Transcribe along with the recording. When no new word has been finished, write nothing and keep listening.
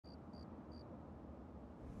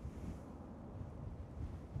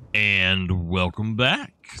And welcome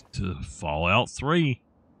back to Fallout 3.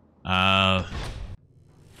 I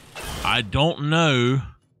don't know.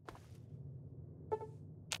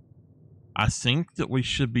 I think that we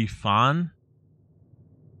should be fine.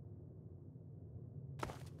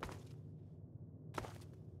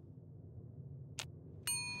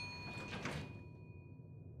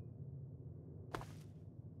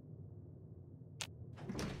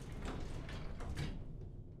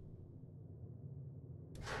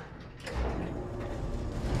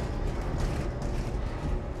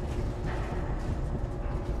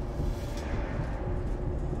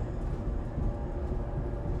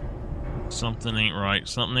 Something ain't right.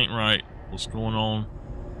 Something ain't right. What's going on?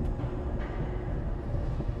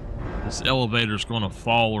 This elevator's going to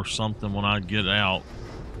fall or something when I get out.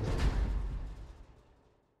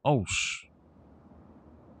 Oh,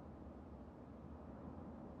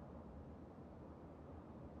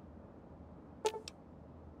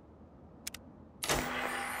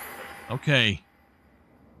 okay.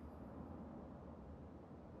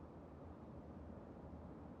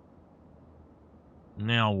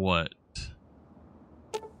 Now what?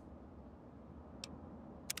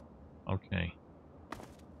 Okay.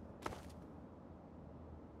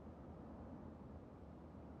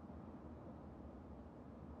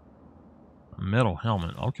 A metal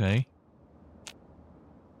helmet. Okay.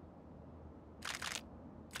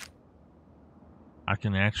 I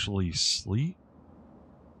can actually sleep?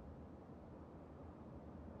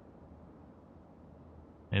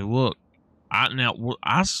 Hey, look.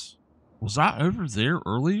 Was I over there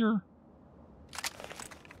earlier?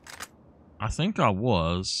 I think I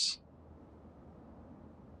was.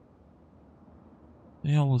 The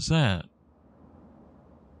hell was that?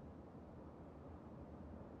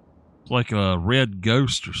 It's like a red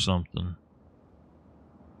ghost or something.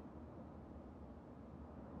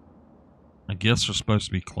 I guess they're supposed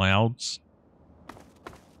to be clouds.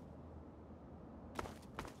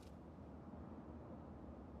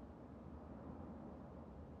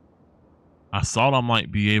 I thought I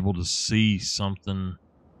might be able to see something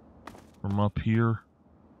from up here.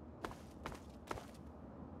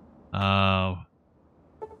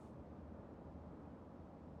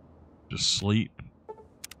 Just sleep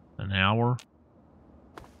an hour.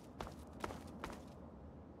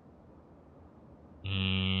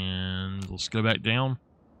 And let's go back down.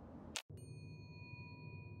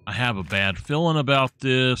 I have a bad feeling about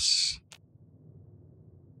this.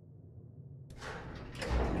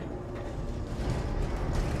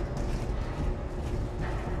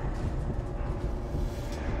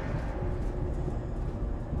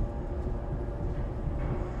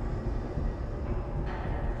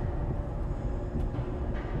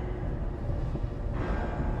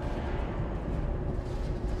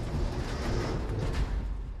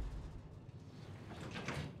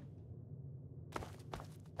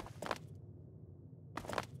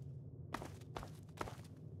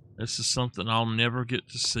 This is something I'll never get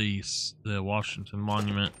to see, the Washington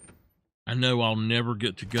Monument. I know I'll never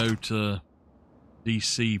get to go to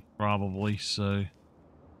DC probably, so...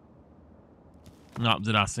 Not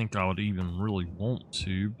that I think I would even really want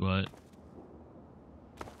to, but...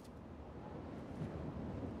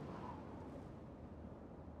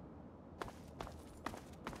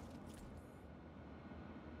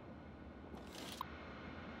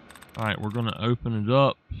 Alright, we're gonna open it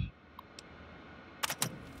up.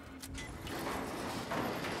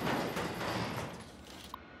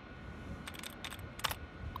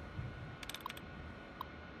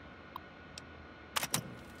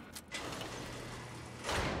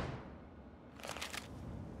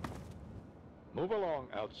 Move along,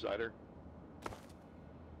 outsider.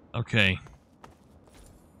 Okay.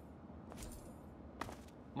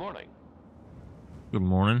 Morning. Good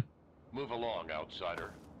morning. Move along,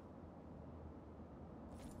 outsider.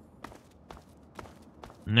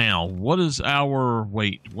 Now, what is our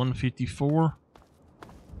weight? 154?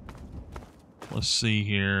 Let's see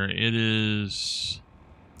here. It is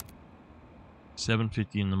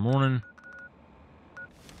 7:50 in the morning.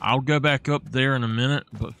 I'll go back up there in a minute,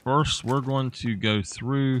 but first we're going to go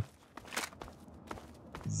through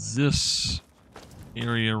this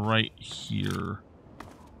area right here.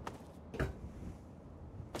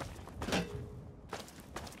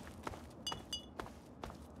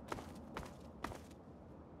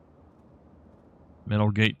 Metal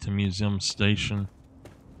gate to Museum Station.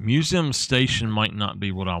 Museum Station might not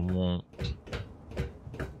be what I want.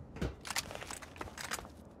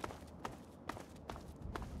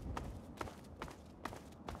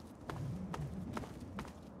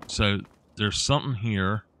 So, there's something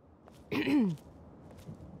here.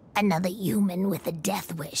 Another human with a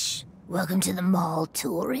death wish. Welcome to the mall,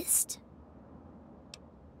 tourist.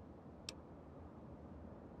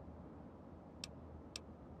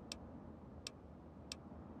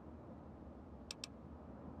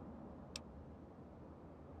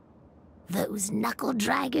 Those knuckle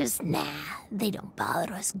draggers? Nah, they don't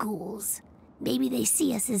bother us ghouls. Maybe they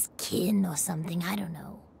see us as kin or something, I don't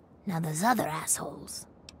know. Now those other assholes.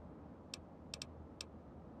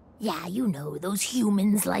 Yeah, you know, those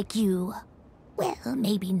humans like you. Well,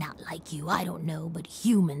 maybe not like you, I don't know, but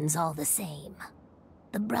humans all the same.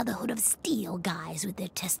 The Brotherhood of Steel guys with their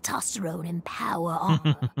testosterone and power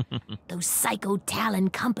armor. Those Psycho Talon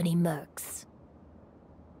Company mercs.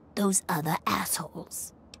 Those other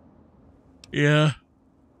assholes. Yeah.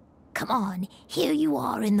 Come on, here you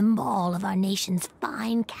are in the mall of our nation's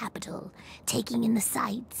fine capital, taking in the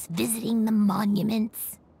sights, visiting the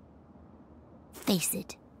monuments. Face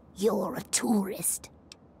it, you're a tourist.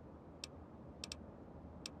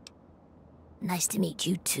 Nice to meet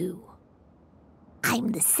you too.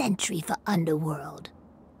 I'm the sentry for Underworld.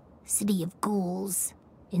 City of ghouls,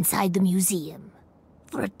 inside the museum.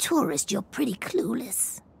 For a tourist, you're pretty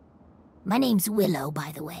clueless. My name's Willow,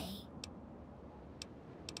 by the way.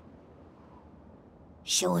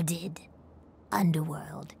 Sure did.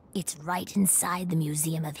 Underworld. It's right inside the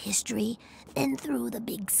Museum of History, then through the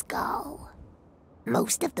big skull.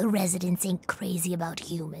 Most of the residents ain't crazy about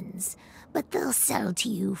humans, but they'll sell to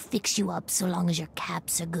you, fix you up so long as your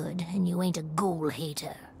caps are good and you ain't a ghoul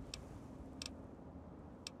hater.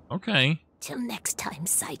 Okay. Till next time,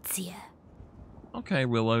 sightseer. Okay,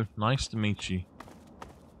 Willow. Nice to meet you.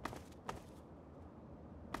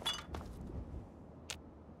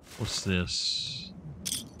 What's this?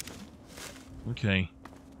 Okay.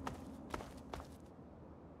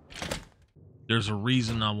 There's a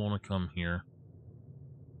reason I want to come here.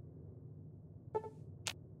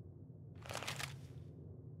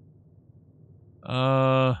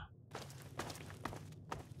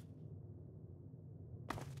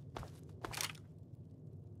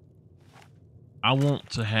 I want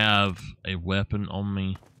to have a weapon on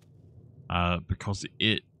me, because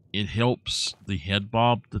it helps the head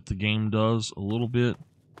bob that the game does a little bit.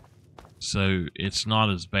 So it's not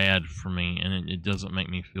as bad for me, and it doesn't make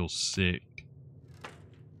me feel sick.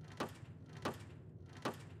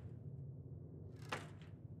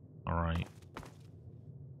 All right.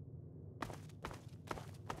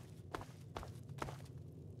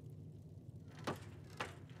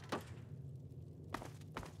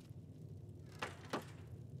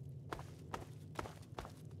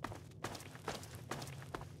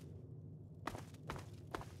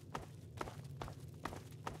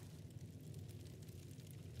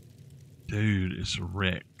 Dude, it's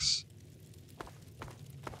Rex.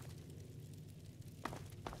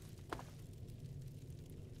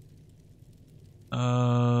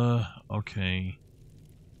 Okay.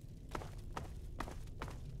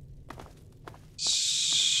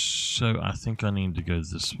 So I think I need to go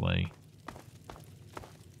this way.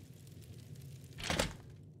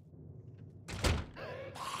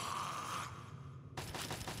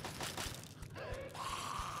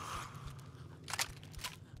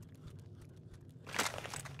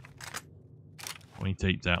 Let me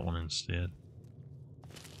take that one instead.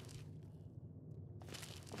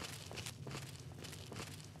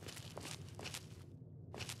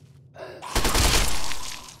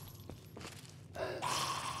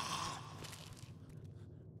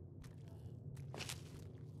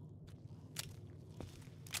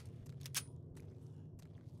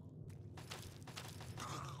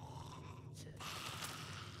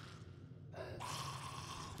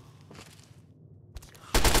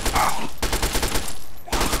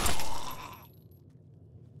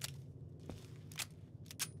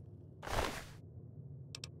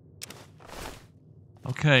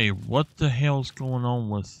 Okay, what the hell's going on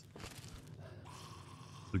with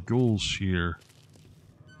the ghouls here?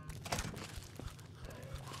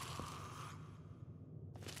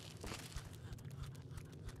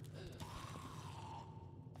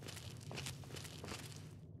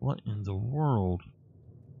 What in the world?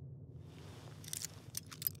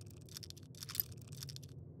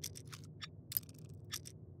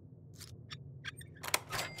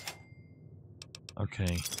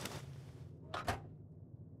 Okay.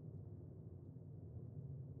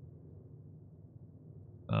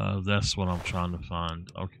 That's what I'm trying to find.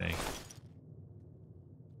 Okay.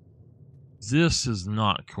 This is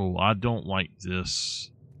not cool. I don't like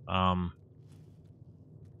this. All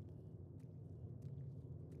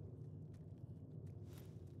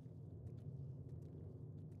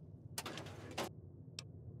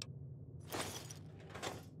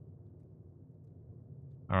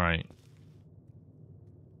right.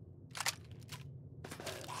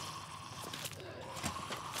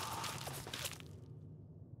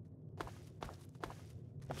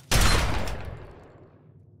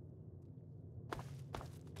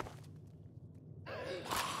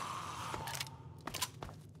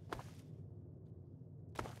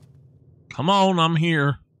 Come on, I'm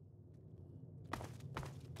here.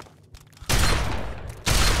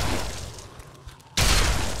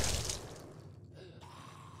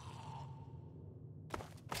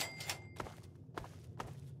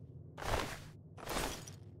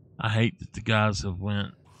 I hate that the guys have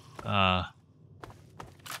went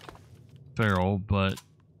feral, but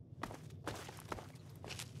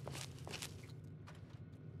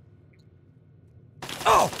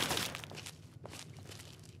oh!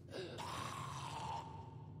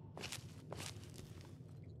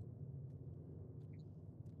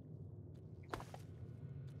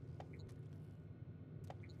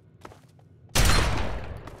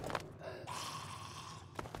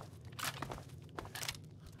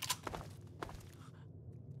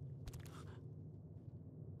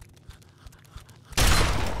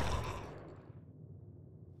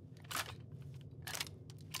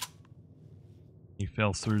 He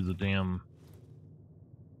fell through the damn.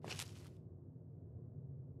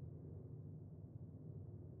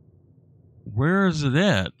 Where is it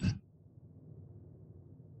at?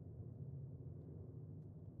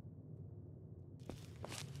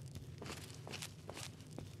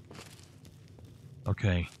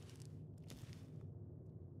 Okay.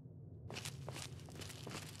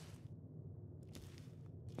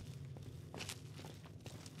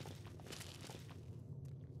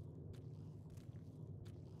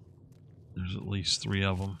 There's at least 3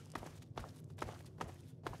 of them.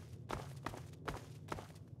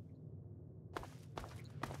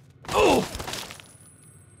 Oh!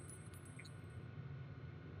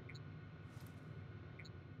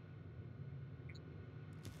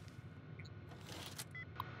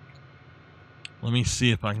 Let me see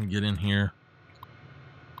if I can get in here.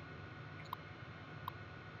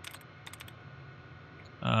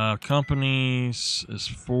 Companies is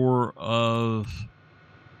 4 of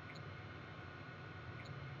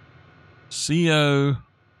CO,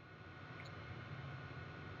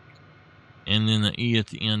 and then the E at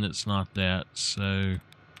the end, it's not that, so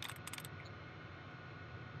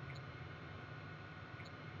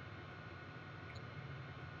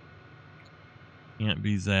can't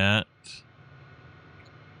be that.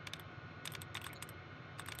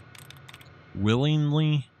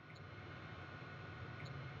 Willingly.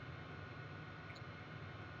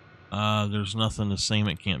 There's nothing the same,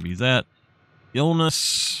 it can't be that.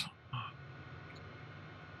 Illness.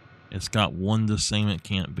 It's got 1 the same, it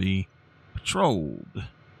can't be. Patrolled.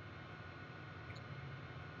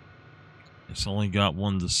 It's only got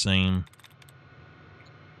 1 the same.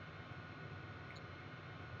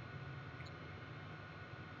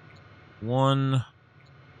 One,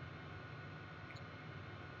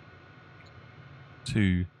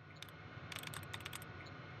 2.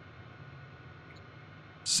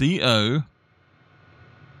 CO.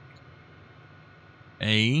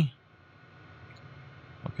 A.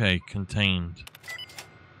 Okay, contained.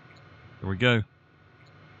 Here we go.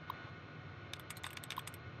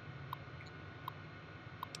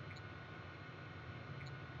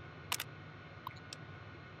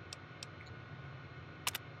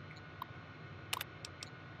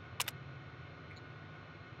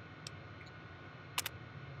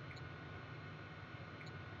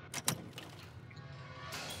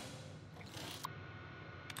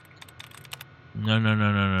 No, no,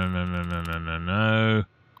 no, no, no, no, no, no, no, no, no.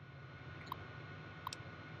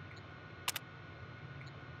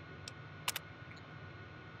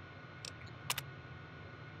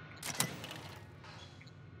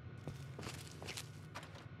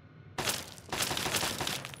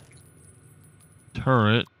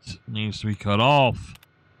 Turret needs to be cut off.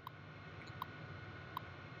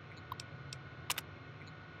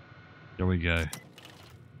 There we go.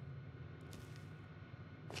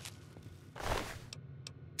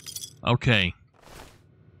 Okay.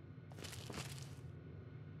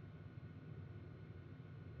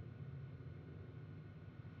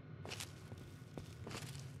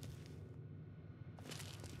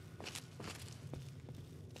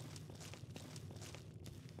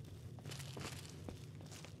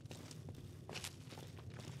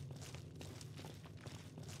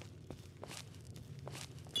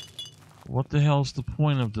 What the hell's the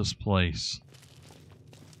point of this place?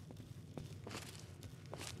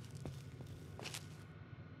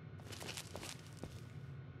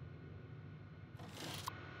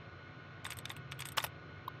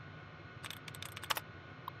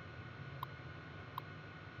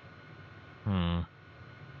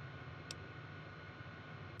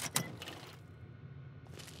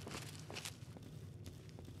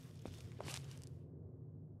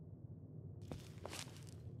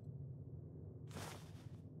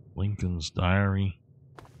 Lincoln's diary.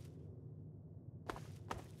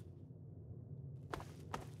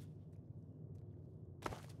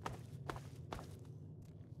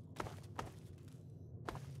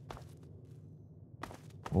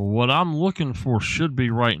 Well, what I'm looking for should be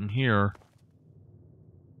right in here,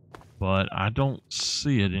 but I don't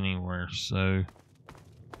see it anywhere, so...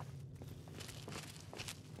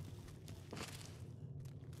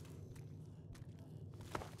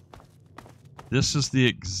 This is the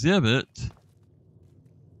exhibit.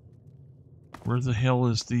 Where the hell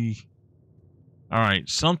is the... Alright,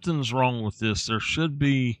 something's wrong with this. There should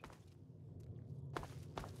be...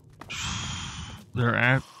 They're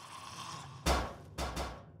at...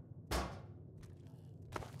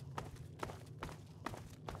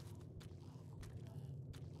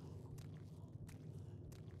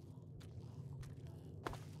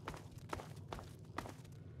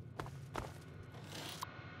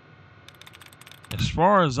 As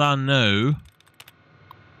far as I know...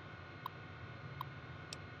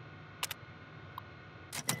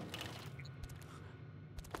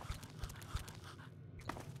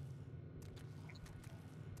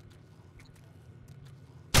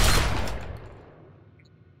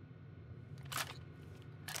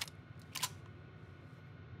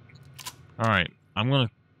 Alright, I'm going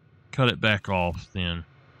to cut it back off then.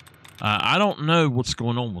 I don't know what's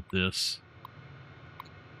going on with this.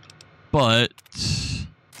 But...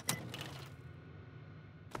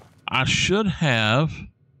 I should have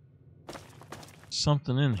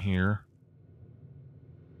something in here.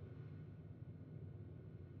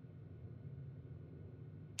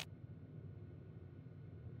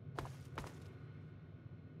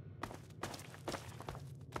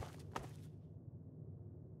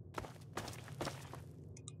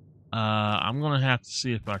 I'm going to have to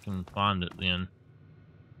see if I can find it then.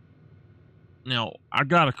 Now, I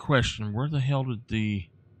got a question. Where the hell did the...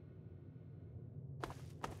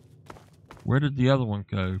 Where did the other one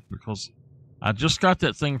go? Because I just got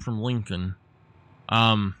that thing from Lincoln.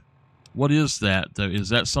 What is that, though? Is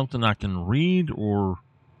that something I can read, or...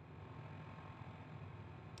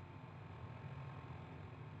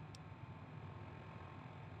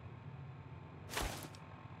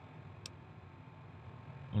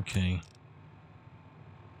 Okay.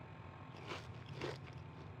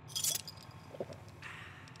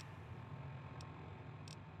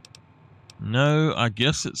 No, I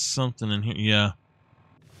guess it's something in here. Yeah.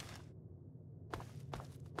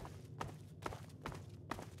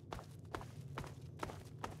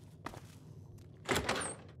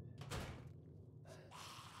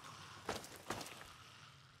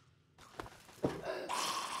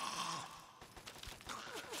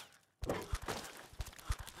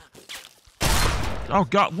 Oh,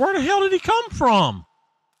 God. Where the hell did he come from?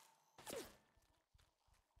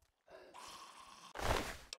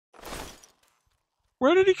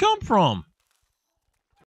 Where did he come from?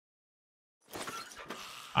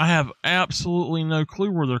 I have absolutely no clue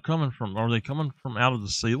where they're coming from. Are they coming from out of the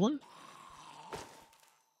ceiling?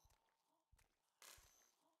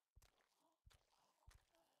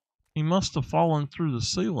 He must have fallen through the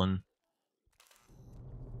ceiling.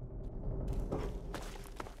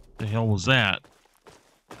 The hell was that?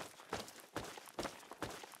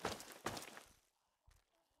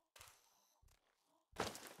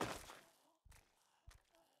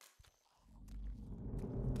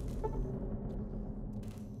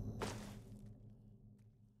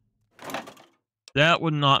 That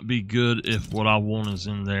would not be good if what I want is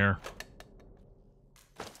in there.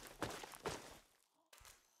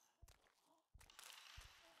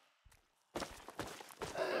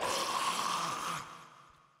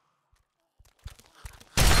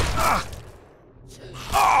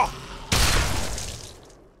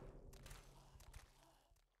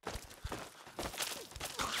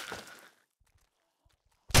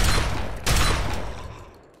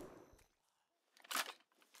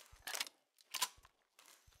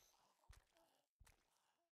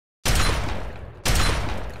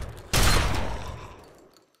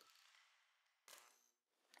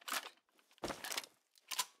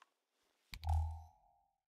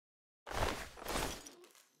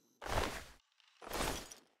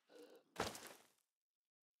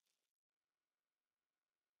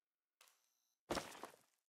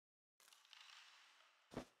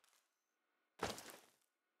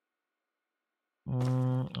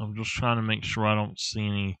 I'm just trying to make sure I don't see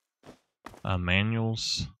any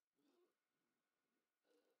manuals.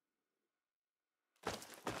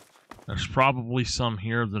 There's probably some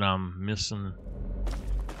here that I'm missing,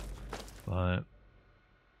 but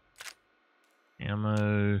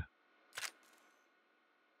ammo.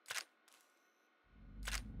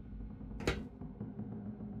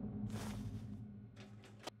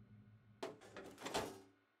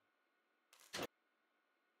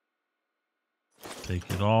 Take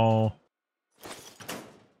it all.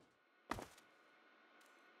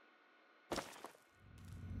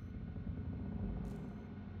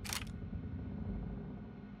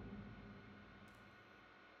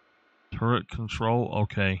 Turret control,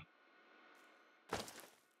 okay.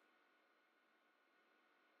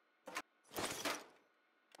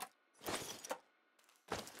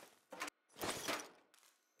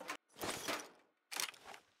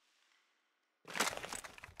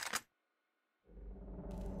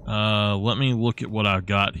 Let me look at what I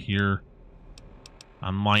got here.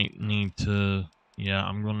 I might need to, yeah,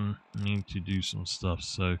 I'm gonna need to do some stuff.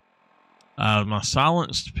 So, my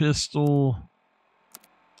silenced pistol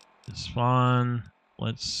is fine.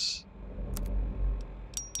 Let's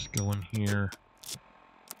just go in here.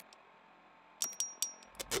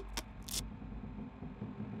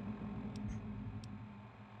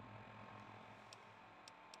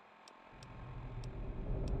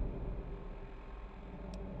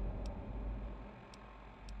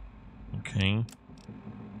 Okay.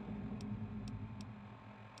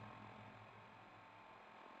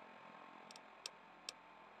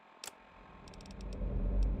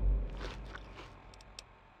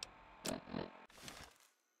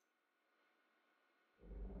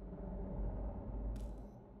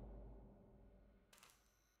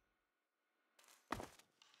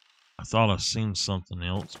 I thought I seen something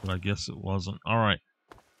else, but I guess it wasn't. All right.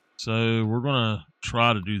 So we're gonna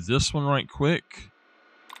try to do this one right quick.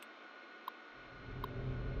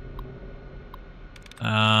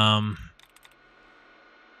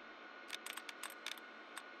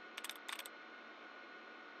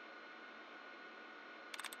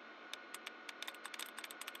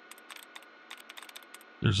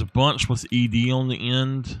 There's a bunch with ED on the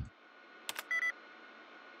end.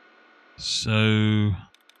 So,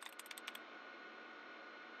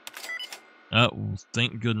 oh,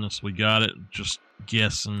 thank goodness we got it. Just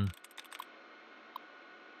guessing.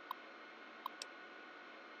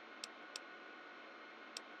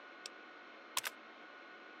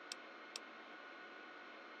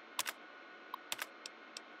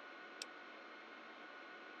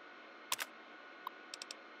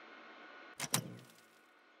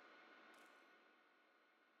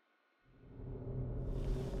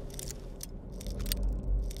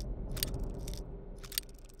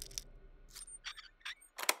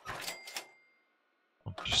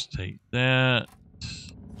 I'll just take that.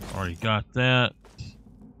 Already got that.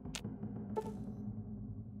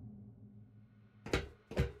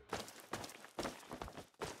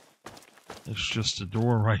 It's just a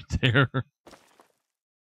door right there.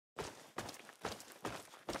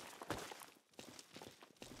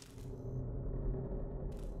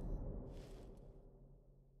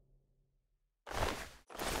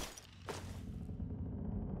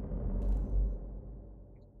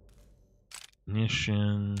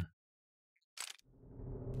 Ignition.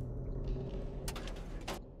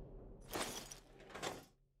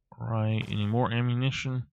 Right, any more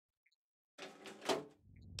ammunition?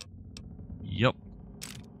 Yep.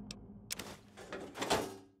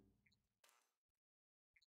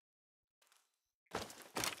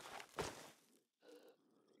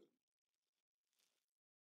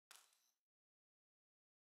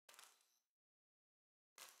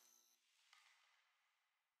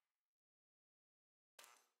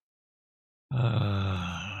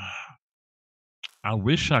 I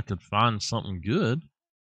wish I could find something good.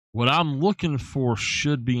 What I'm looking for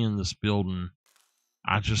should be in this building.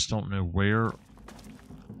 I just don't know where.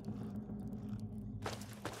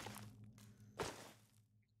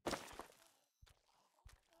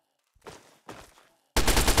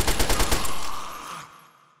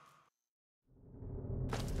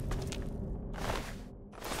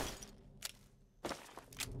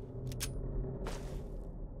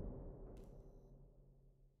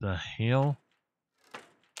 The hell?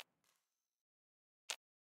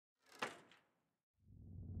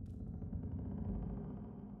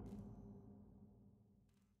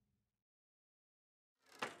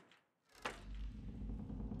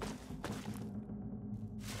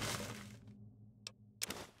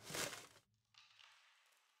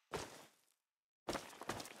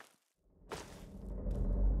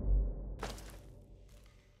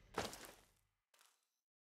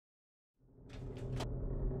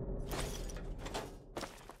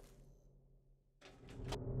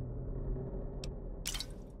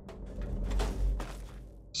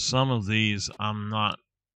 Some of these I'm not.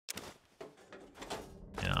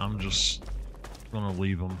 Yeah, I'm just gonna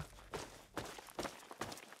leave them.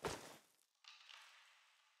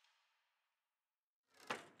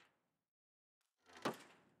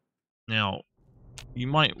 Now, you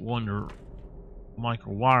might wonder,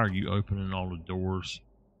 Michael, why are you opening all the doors?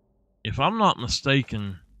 If I'm not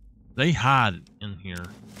mistaken, they hide in here,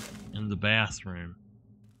 in the bathroom.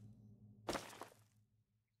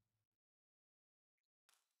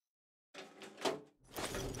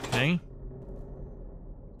 Okay.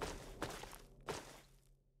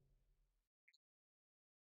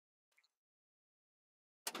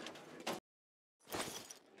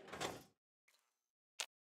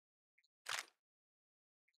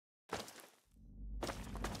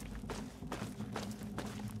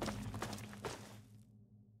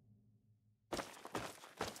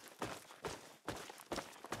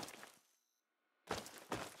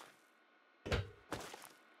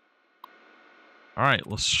 Alright,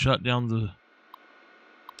 let's shut down the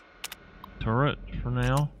turret for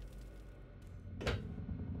now.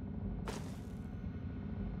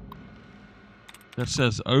 That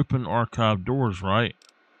says open archive doors, right?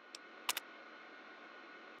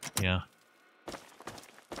 Yeah.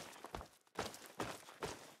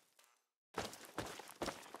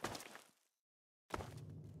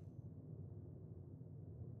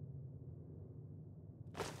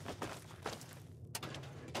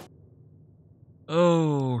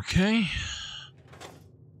 Okay.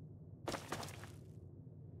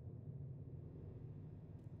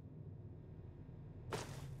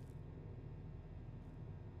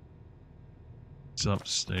 It's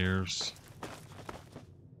upstairs.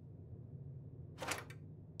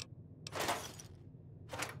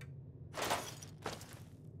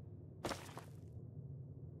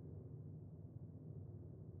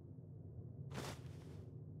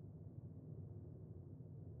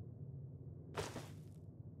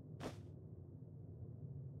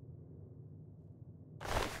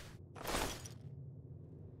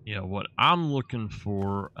 Yeah, what I'm looking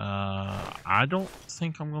for, I don't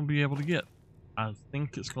think I'm going to be able to get. I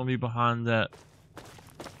think it's going to be behind that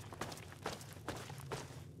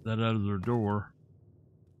other door.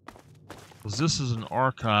 Because this is an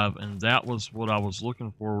archive, and that was what I was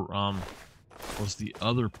looking for, was the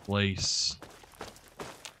other place.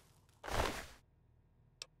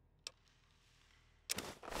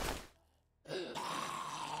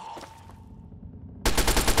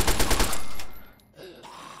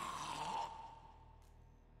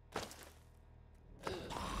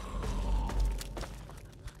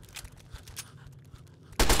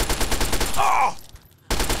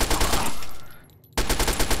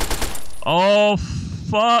 Oh,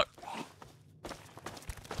 fuck.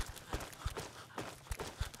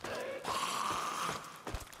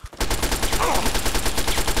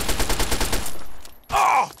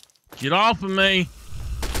 Get off of me.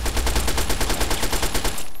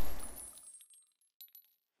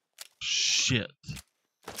 Shit.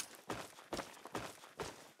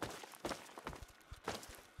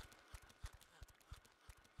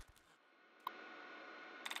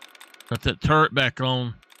 Got that turret back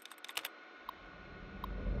on.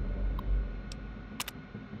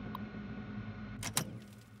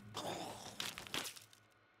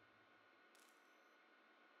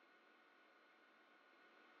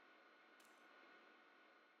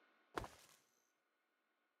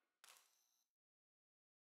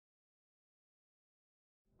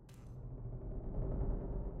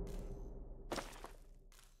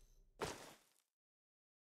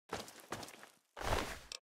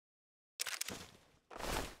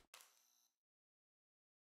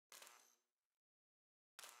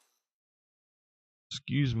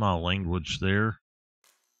 Excuse my language there.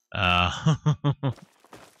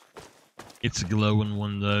 It's a glowing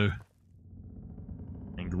one though.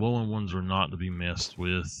 And glowing ones are not to be messed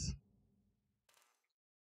with.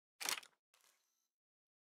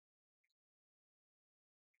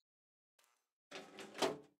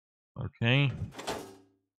 Okay.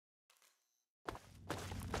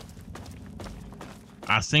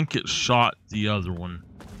 I think it shot the other one.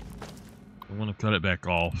 I want to cut it back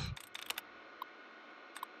off.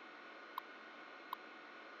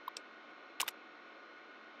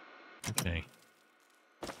 Okay.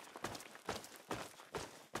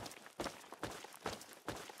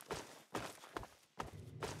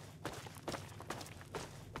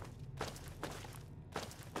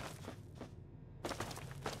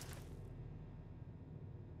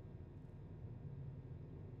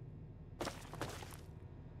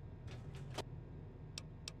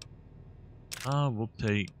 We'll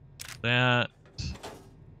take that.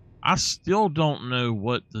 I still don't know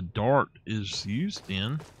what the dart is used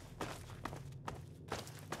in.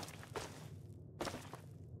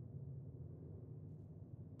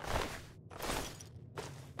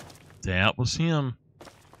 That was him.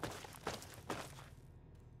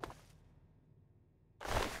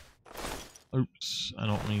 Oops, I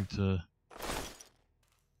don't need to.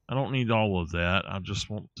 I don't need all of that. I just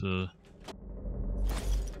want to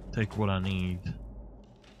take what I need.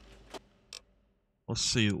 Let's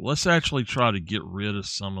see. Let's actually try to get rid of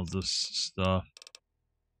some of this stuff.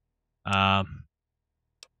 I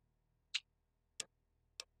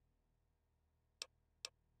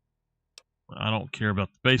don't care about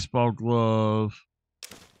the baseball glove.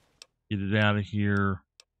 Get it out of here.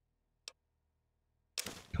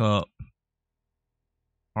 Cup.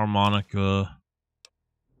 Harmonica.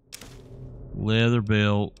 Leather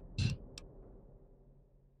belt.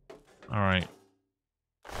 All right.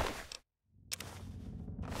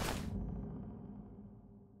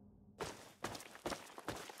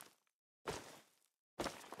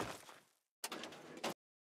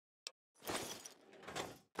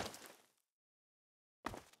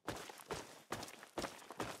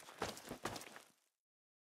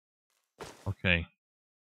 Okay.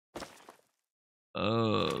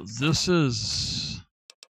 This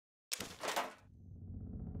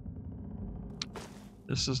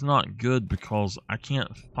is not good because I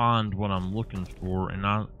can't find what I'm looking for, and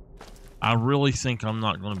I really think I'm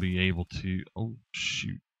not going to be able to. Oh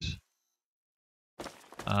shoot.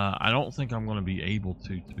 I don't think I'm going to be able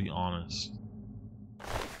to be honest.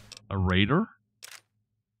 A raider?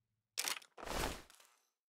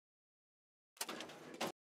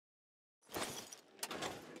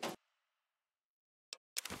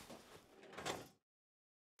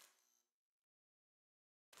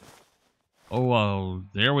 Oh,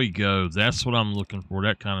 there we go. That's what I'm looking for,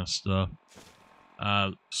 that kind of stuff.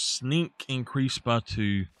 Sneak increased by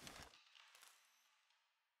 2.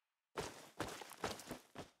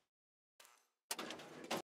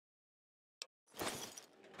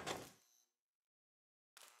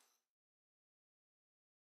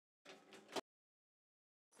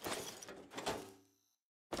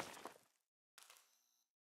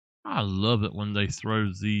 I love it when they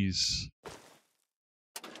throw these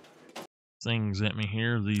things at me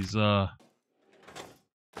here, these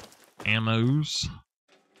ammos.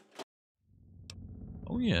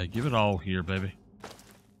 Oh yeah, give it all here, baby.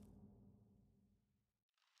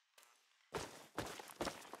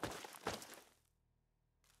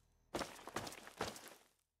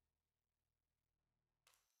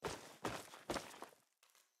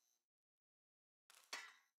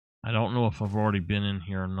 I don't know if I've already been in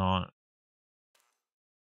here or not.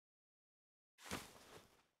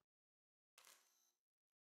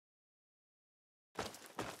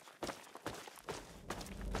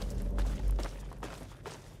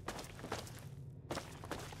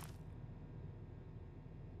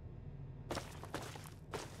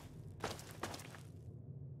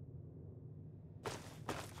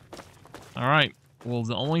 Alright, well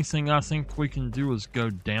the only thing I think we can do is go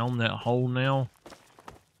down that hole now.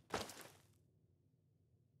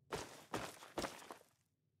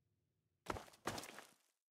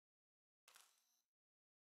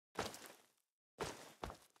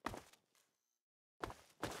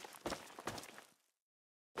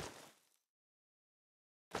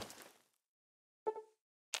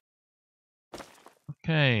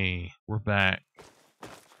 Okay, we're back.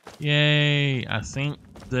 Yay, I think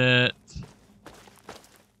that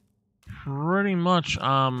pretty much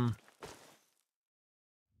I'm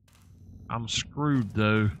screwed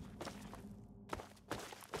though.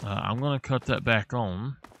 I'm gonna cut that back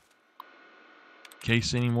on in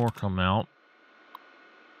case any more come out.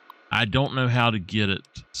 I don't know how to get it,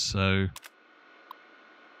 so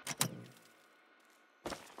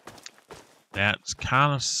that's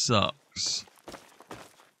kind of sucks.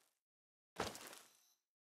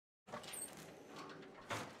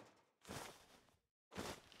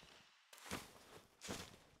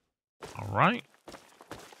 All right.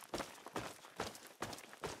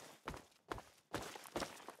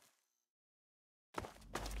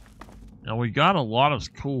 Now we got a lot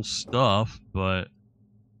of cool stuff, but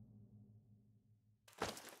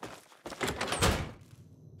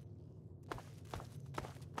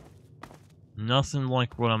nothing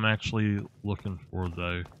like what I'm actually looking for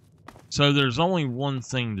though. So there's only one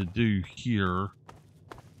thing to do here,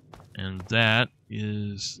 and that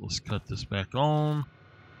is, let's cut this back on.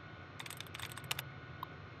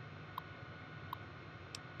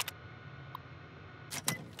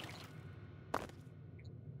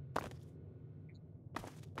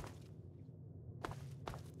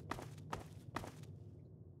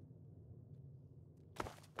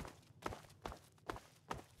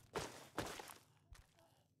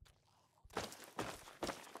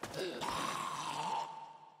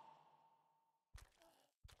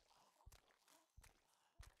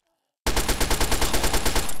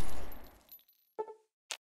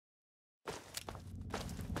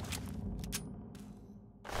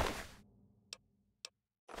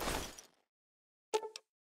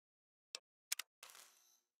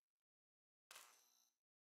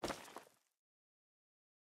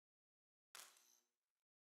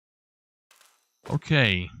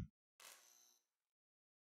 Okay.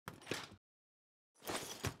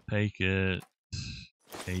 Take it.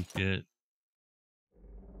 Take it.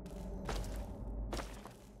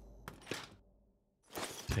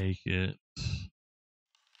 Take it.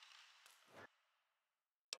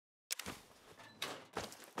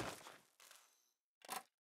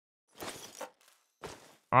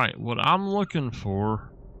 Alright, what I'm looking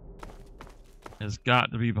for has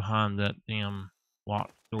got to be behind that damn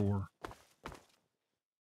locked door.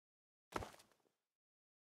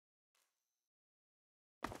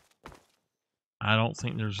 I don't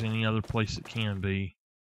think there's any other place it can be.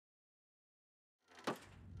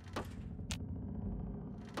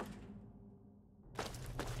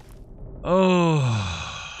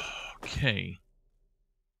 Oh, okay.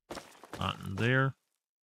 Not in there.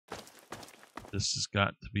 This has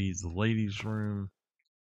got to be the ladies' room.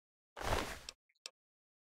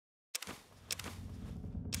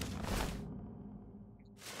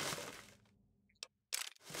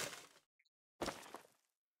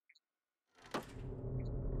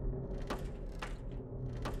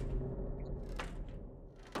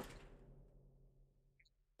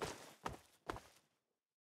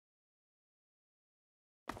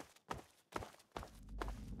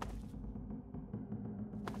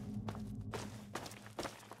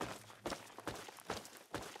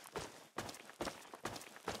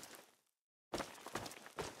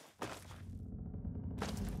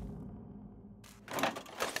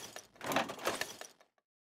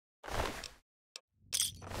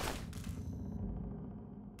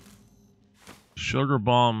 Sugar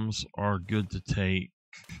bombs are good to take.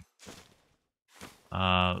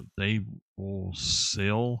 They will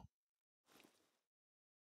sell.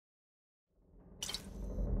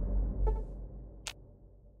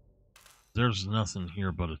 There's nothing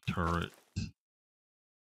here but a turret.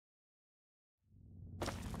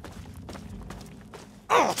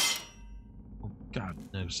 Oh, God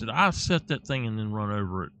knows. Did I set that thing and then run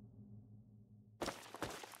over it?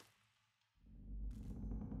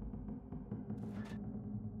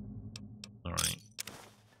 All right.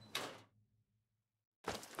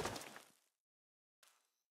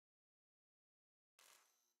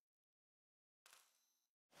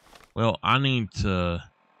 Well, I need to...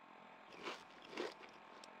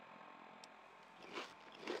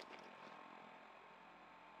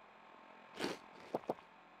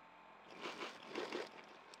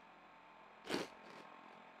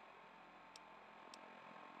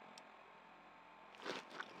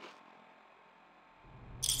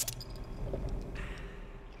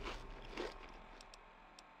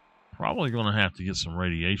 Probably going to have to get some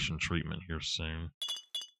radiation treatment here soon.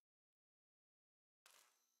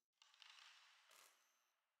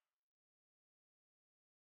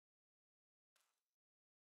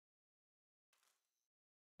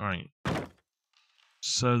 All right.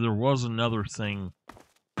 So there was another thing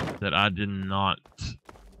that I did not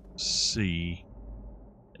see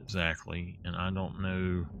exactly, and I don't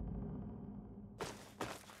know.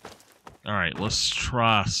 All right, let's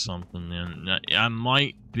try something then. I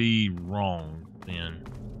might be wrong then.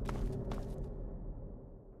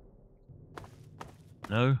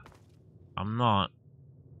 No, I'm not.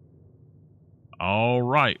 All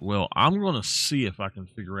right, well, I'm going to see if I can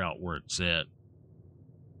figure out where it's at.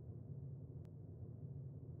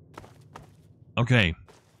 Okay.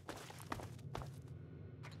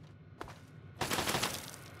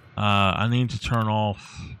 I need to turn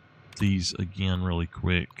off these again really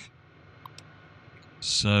quick.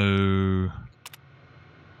 So,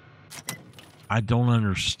 I don't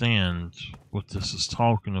understand what this is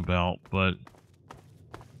talking about, but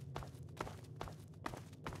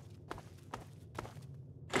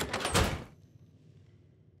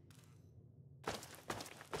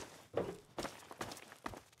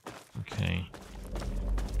okay.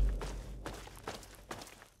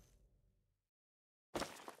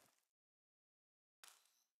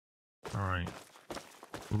 All right.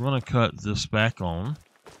 We're going to cut this back on.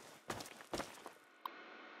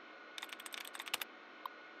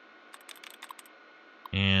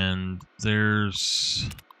 And there's...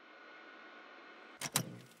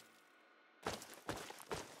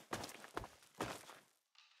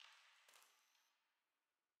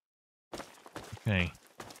 Okay.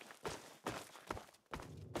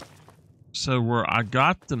 So where I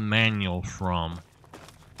got the manual from,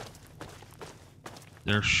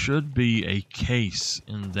 there should be a case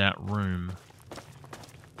in that room.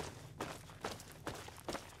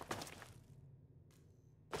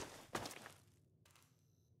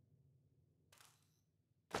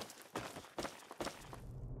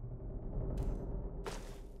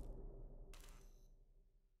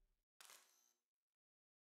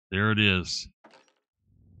 There it is.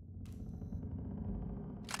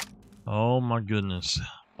 Oh my goodness.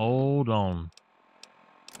 Hold on.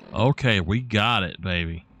 Okay, we got it,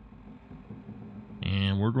 baby.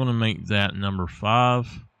 And we're going to make that number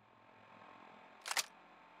 5.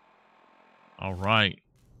 All right.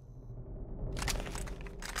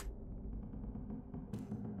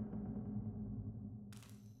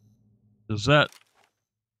 Does that...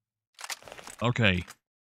 Okay.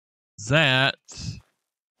 That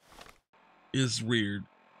is weird.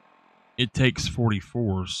 It takes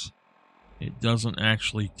 44s. It doesn't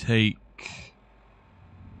actually take...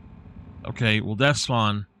 Okay, well that's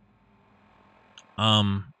fine.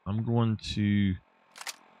 I'm going to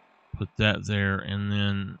put that there, and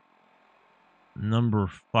then number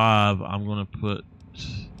 5, I'm going to put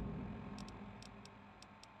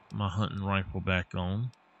my hunting rifle back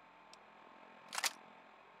on.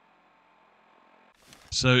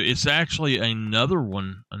 So it's actually another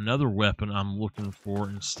weapon I'm looking for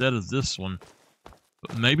instead of this one.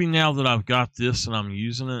 But maybe now that I've got this and I'm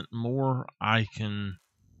using it more, I can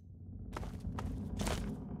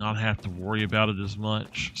not have to worry about it as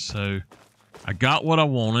much. So I got what I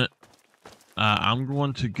wanted. I'm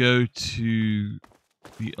going to go to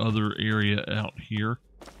the other area out here.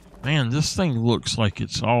 Man, this thing looks like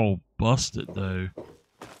it's all busted though.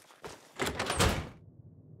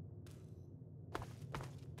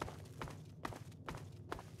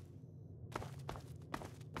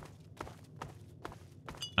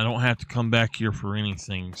 I don't have to come back here for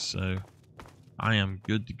anything, so I am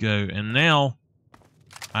good to go. And now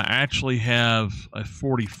I actually have a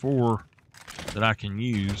 44 that I can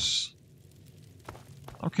use.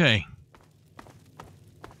 Okay.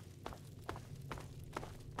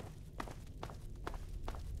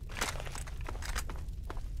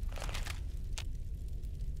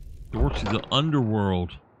 Door to the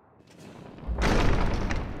underworld.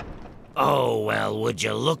 Oh, well, would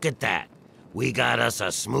you look at that? We got us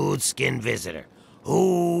a smooth-skinned visitor.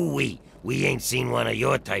 Ooh-wee, we ain't seen one of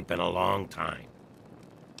your type in a long time.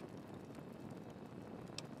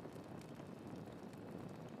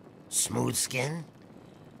 Smooth skin?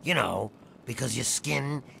 You know, because your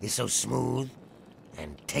skin is so smooth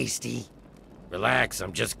and tasty. Relax,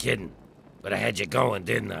 I'm just kidding. But I had you going,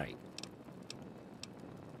 didn't I?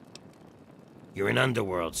 You're in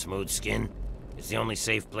Underworld, Smooth Skin. It's the only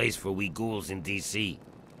safe place for we ghouls in D.C.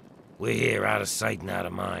 We're here, out of sight and out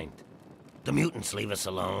of mind. The mutants leave us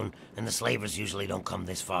alone, and the slavers usually don't come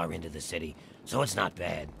this far into the city, so it's not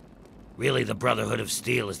bad. Really, the Brotherhood of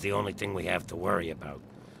Steel is the only thing we have to worry about.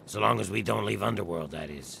 So long as we don't leave Underworld, that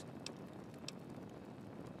is.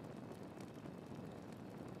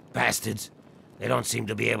 Bastards. They don't seem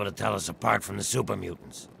to be able to tell us apart from the super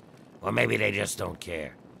mutants. Or maybe they just don't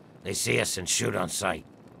care. They see us and shoot on sight.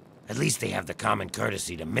 At least they have the common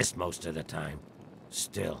courtesy to miss most of the time.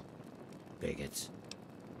 Still, bigots.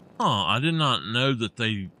 Oh, I did not know that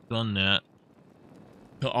they done that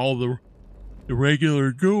to all the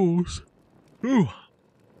regular ghouls. Ooh.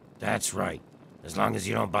 That's right. As long as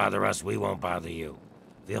you don't bother us, we won't bother you.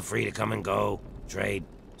 Feel free to come and go, trade,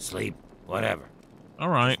 sleep, whatever. All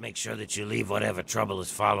right. Just make sure that you leave whatever trouble is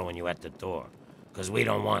following you at the door, because we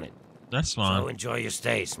don't want it. That's fine. So enjoy your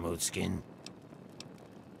stay, Smooth Skin.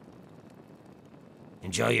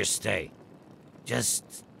 Enjoy your stay.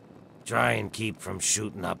 Just try and keep from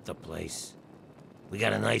shooting up the place. We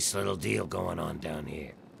got a nice little deal going on down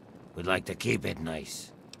here. We'd like to keep it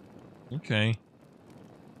nice. Okay.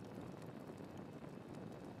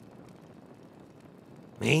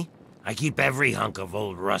 Me? I keep every hunk of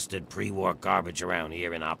old rusted pre-war garbage around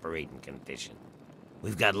here in operating condition.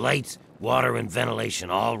 We've got lights, water, and ventilation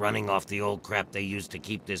all running off the old crap they used to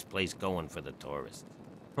keep this place going for the tourists.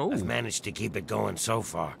 Oh. I've managed to keep it going so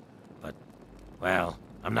far, but, well,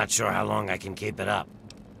 I'm not sure how long I can keep it up.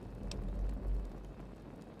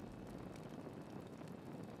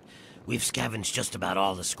 We've scavenged just about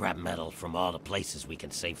all the scrap metal from all the places we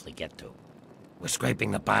can safely get to. We're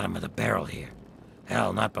scraping the bottom of the barrel here.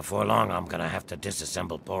 Hell, not before long I'm gonna have to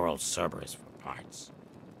disassemble poor old Cerberus for parts.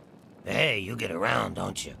 Hey, you get around,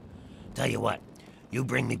 don't you? Tell you what, you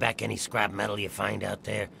bring me back any scrap metal you find out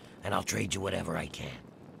there, and I'll trade you whatever I can.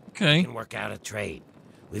 Okay. We can work out a trade.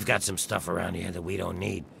 We've got some stuff around here that we don't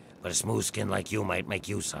need, but a smooth skin like you might make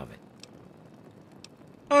use of it.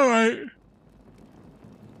 All right.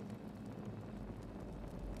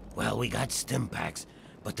 Well, we got stim packs,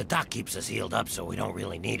 but the doc keeps us healed up so we don't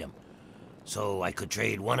really need them. So I could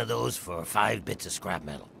trade one of those for 5 bits of scrap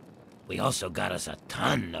metal. We also got us a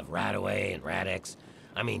ton of Radaway and Radex.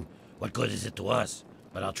 I mean, what good is it to us?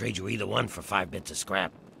 But I'll trade you either one for 5 bits of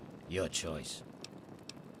scrap. Your choice.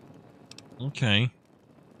 Okay.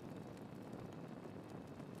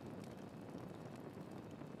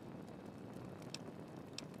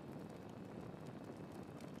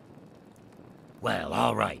 Well,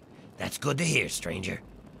 all right. That's good to hear, stranger.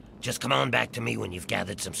 Just come on back to me when you've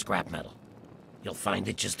gathered some scrap metal. You'll find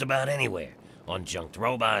it just about anywhere. On junked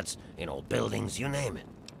robots, in old buildings, you name it.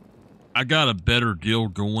 I got a better deal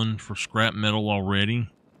going for scrap metal already.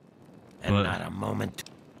 And But, not a moment.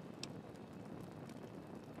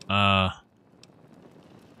 For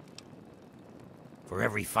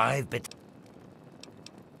every 5 bits...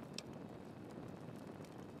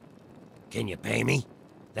 Can you pay me?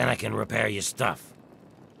 Then I can repair your stuff.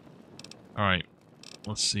 All right.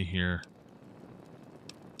 Let's see here.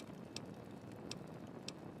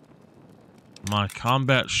 my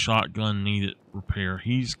combat shotgun needed repair.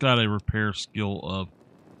 He's got a repair skill of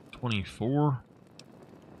 24.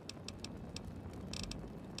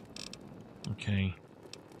 Okay.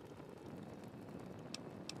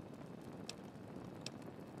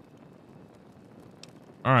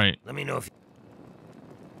 All right. Let me know if...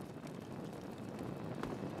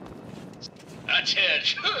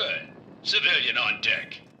 Attach hood. Civilian on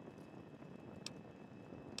deck.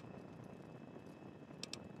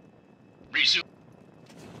 Resume.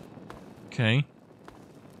 Okay.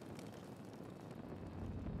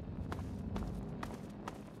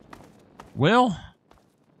 Well,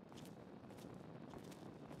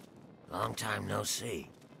 Long time no see.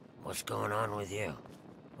 What's going on with you?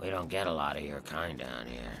 We don't get a lot of your kind down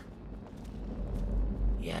here.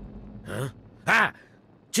 Yeah. Huh? Ah!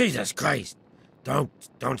 Jesus Christ! Don't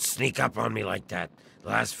sneak up on me like that.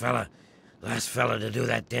 Last fella to do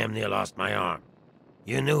that damn near lost my arm.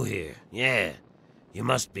 You're new here. Yeah. You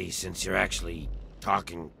must be, since you're actually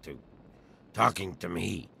talking to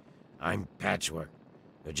me. I'm Patchwork.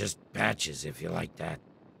 Or just Patches, if you like that.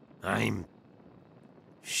 I'm...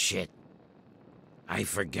 Shit. I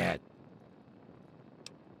forget.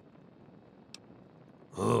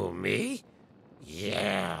 Who, me?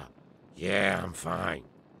 Yeah. Yeah, I'm fine.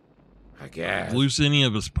 I guess. lose any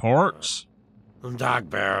of his parts? Doc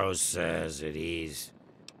Barrows says that he's...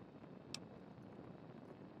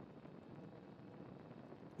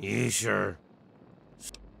 You sure?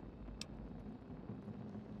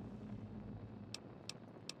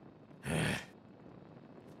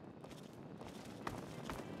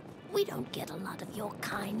 We don't get a lot of your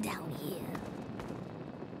kind down here.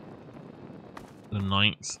 The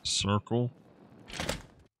ninth circle.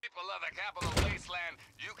 People of the capital wasteland,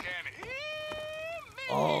 you can hear me.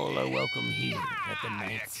 All are welcome here at the You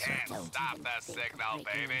Ninth can't Circle. stop the signal,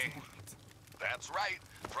 baby. That's right,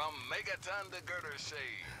 from Megaton to Girder Shade.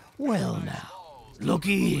 Well now,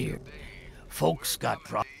 looky here. Folks got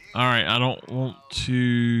All right, I don't want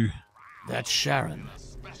to. That's Sharon.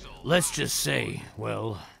 Let's just say,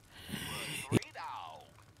 well,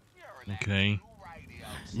 Okay.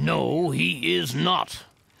 no, he is not.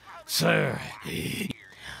 Sir,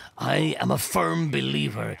 I am a firm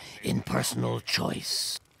believer in personal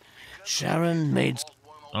choice. Sharon made...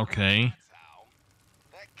 Okay.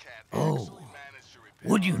 Oh,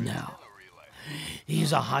 would you now?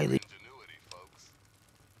 He's a highly...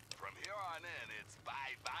 From here on in, it's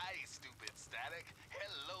bye-bye, stupid static.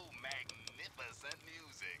 Hello, magnificent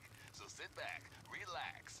music. So sit back,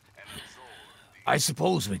 relax, and absorb the... I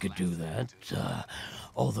suppose we could do that,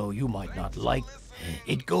 although you might not like.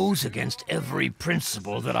 It goes against every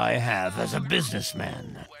principle that I have as a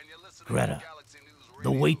businessman. Greta,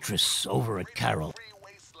 the waitress over at Carol. Free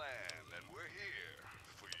wasteland, and we're here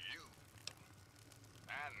for you.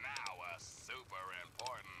 And now a super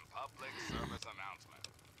important public service announcement.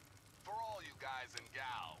 For all you guys and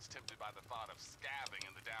gals tempted by the thought of scabbing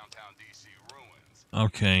in the downtown DC ruins,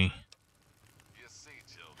 Okay. you see,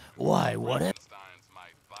 children. Why, what? Frankensteins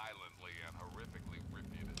might violently and horrifically rip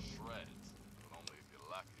you to shreds, but only if you're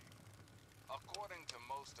lucky. According to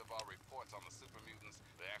most of our reports on the super mutants,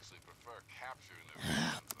 they actually prefer capturing their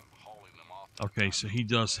victims and hauling them off. to Okay, so he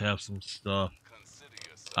does have some stuff. Consider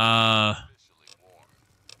yourself officially warned.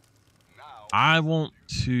 Now, I want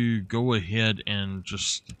to go ahead and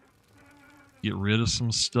just get rid of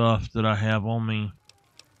some stuff that I have on me.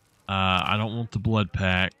 I don't want the blood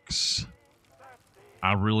packs.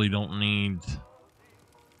 I really don't need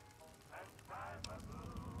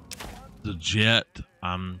the jet.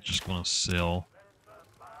 I'm just gonna sell.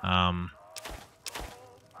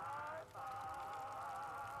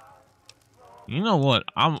 You know what?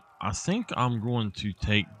 I think I'm going to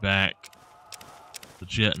take back the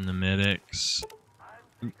jet and the medics.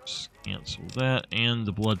 Oops, cancel that and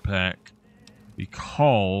the blood pack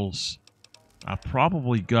because I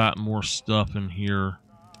probably got more stuff in here.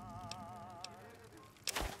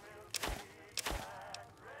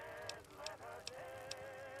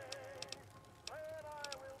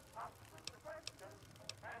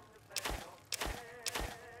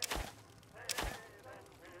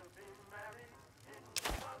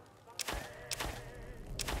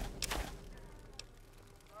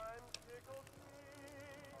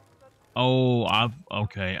 Oh,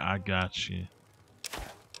 okay, I got you.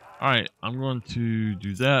 Alright, I'm going to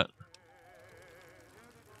do that.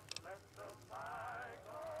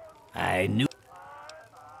 I knew...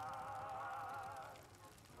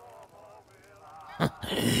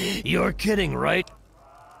 You're kidding, right?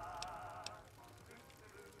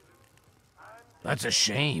 That's a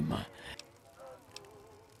shame.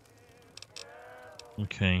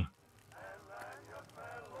 Okay.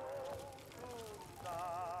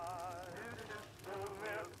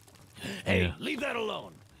 Hey, Yeah. leave that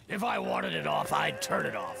alone. If I wanted it off, I'd turn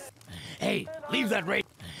it off. Hey, leave that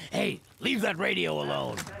radio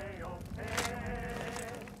alone.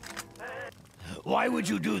 Why would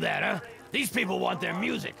you do that, huh? These people want their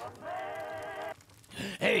music.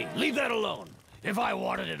 Hey, leave that alone. If I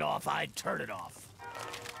wanted it off, I'd turn it off.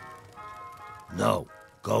 No.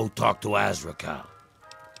 Go talk to Azrakal.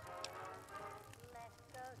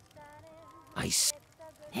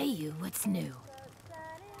 Hey, you, what's new?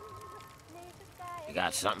 You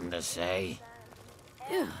got something to say?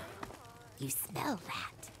 Phew. You smell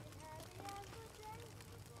that?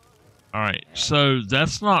 All right. So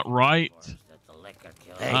that's not right.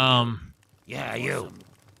 Hey, Um. yeah, you.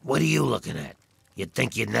 What are you looking at? You'd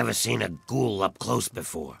think you'd never seen a ghoul up close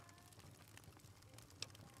before.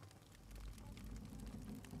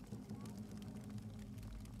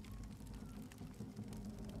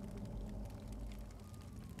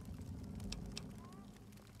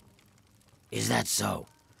 Is that so?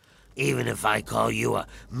 Even if I call you a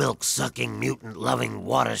milk-sucking, mutant-loving,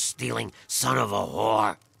 water-stealing son of a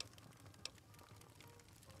whore?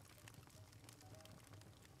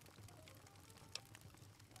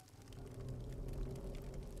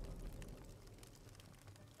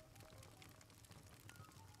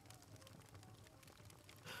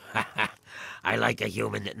 I like a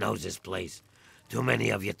human that knows his place. Too many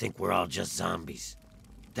of you think we're all just zombies.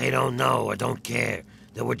 They don't know or don't care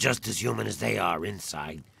that we're just as human as they are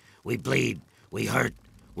inside. We bleed, we hurt,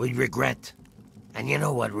 we regret. And you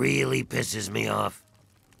know what really pisses me off?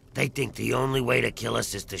 They think the only way to kill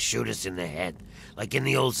us is to shoot us in the head, like in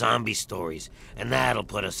the old zombie stories, and that'll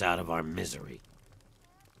put us out of our misery.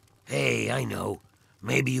 Hey, I know.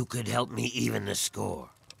 Maybe you could help me even the score.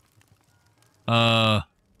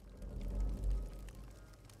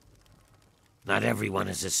 Not everyone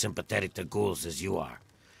is as sympathetic to ghouls as you are.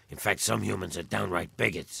 In fact, some humans are downright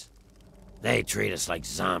bigots. They treat us like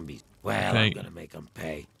zombies. Well, Okay. I'm gonna make them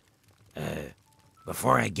pay.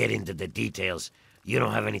 Before I get into the details, you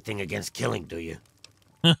don't have anything against killing, do you?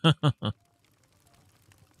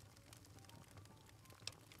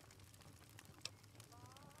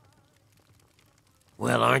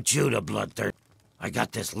 Well, aren't you the bloodthirst? I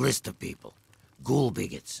got this list of people. Ghoul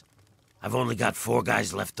bigots. I've only got 4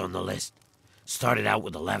 guys left on the list. Started out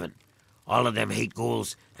with 11. All of them hate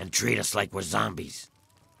ghouls and treat us like we're zombies.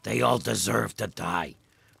 They all deserve to die.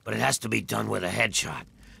 But it has to be done with a headshot.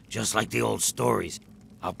 Just like the old stories.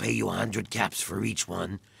 I'll pay you 100 caps for each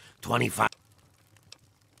one. 25...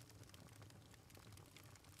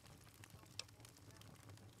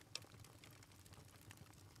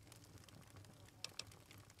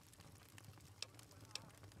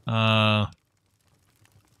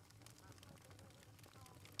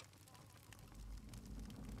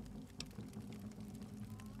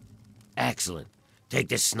 Excellent. Take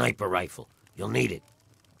this sniper rifle. You'll need it.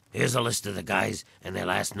 Here's a list of the guys and their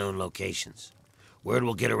last known locations. Word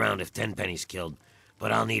will get around if Tenpenny's killed,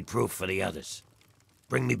 but I'll need proof for the others.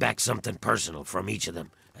 Bring me back something personal from each of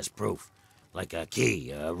them as proof. Like a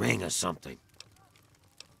key, a ring, or something.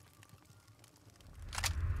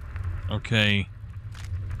 Okay.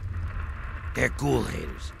 They're ghoul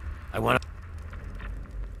haters. I want to...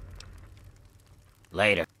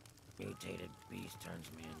 Later. Mutated beast turns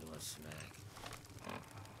me into a snack.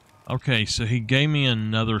 Okay, so he gave me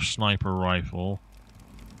another sniper rifle.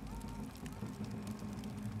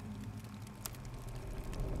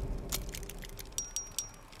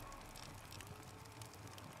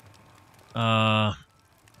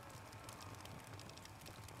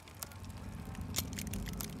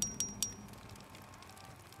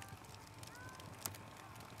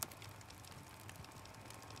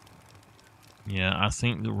 Yeah, I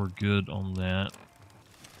think that we're good on that.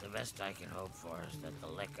 The best I can hope for is that the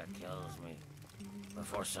liquor kills me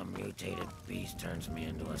before some mutated beast turns me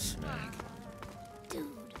into a snack. Dude.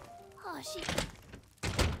 Oh, she... It's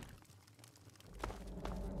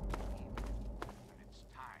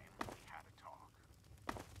time we had a talk.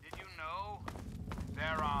 Did you know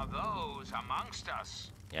there are those amongst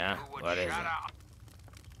us Yeah? who would What is shut it? up?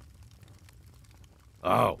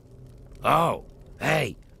 Oh. Oh.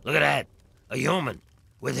 Hey, look at that. A human.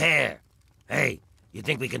 With hair. Hey, you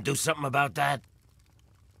think we can do something about that?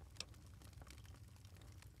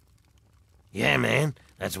 Yeah, man.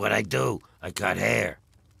 That's what I do. I cut hair.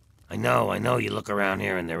 I know you look around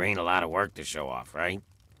here and there ain't a lot of work to show off, right?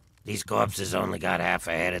 These corpses only got half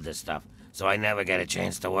a head of the stuff, so I never get a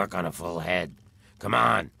chance to work on a full head. Come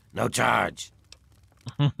on, no charge.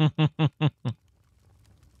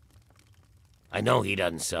 I know he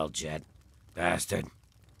doesn't sell Jet. Bastard.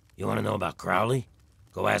 You want to know about Crowley?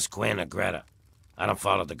 Go ask Quinn or Greta. I don't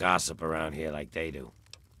follow the gossip around here like they do.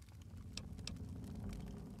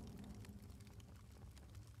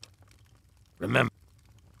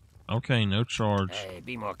 Okay, no charge. Hey,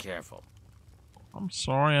 be more careful. I'm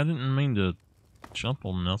sorry, I didn't mean to jump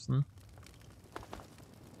on nothing.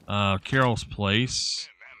 Carol's place.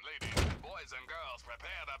 Men and ladies, boys and girls,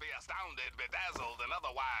 prepare to be astounded, bedazzled, and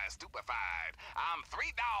otherwise stupefied. I'm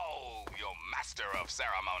 3 Dog, your master of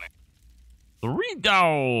ceremony. 3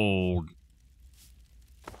 Dog.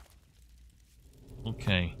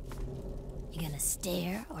 Okay. You gonna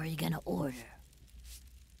stare or you gonna order?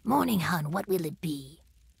 Morning, hun, what will it be?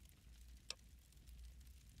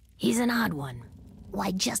 He's an odd one.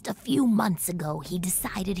 Why, just a few months ago, he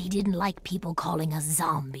decided he didn't like people calling us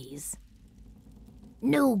zombies.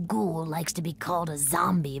 No ghoul likes to be called a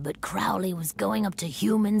zombie, but Crowley was going up to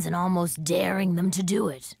humans and almost daring them to do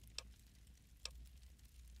it.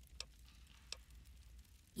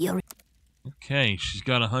 You're... Okay, she's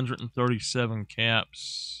got 137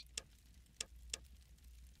 caps.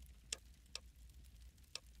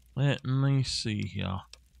 Let me see here.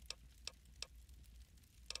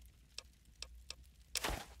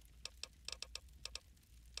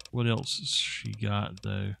 What else has she got,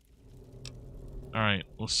 though? Alright,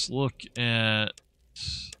 let's look at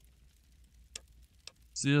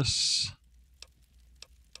this.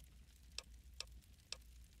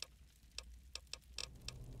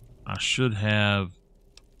 I should have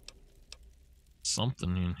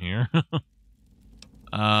something in here.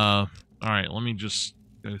 Alright, let me just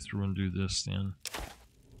go through and do this then.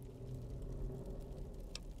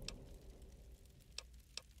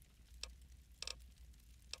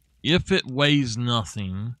 If it weighs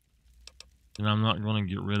nothing, then I'm not going to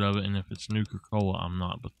get rid of it. And if it's Nuka-Cola, I'm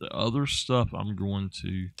not. But the other stuff, I'm going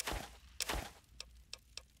to...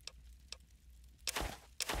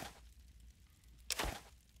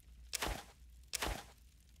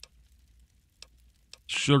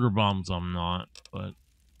 Sugar bombs, I'm not. But,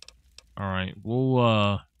 alright,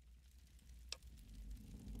 we'll,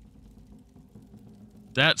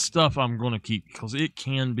 that stuff I'm going to keep because it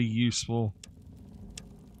can be useful.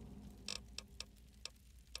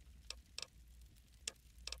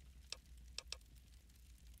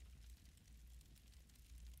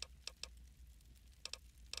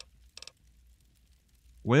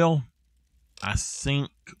 Well, I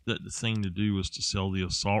think that the thing to do is to sell the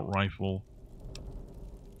assault rifle.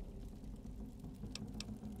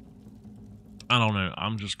 I don't know.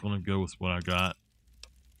 I'm just going to go with what I got.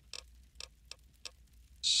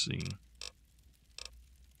 Let's see.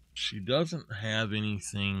 She doesn't have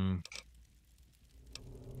anything.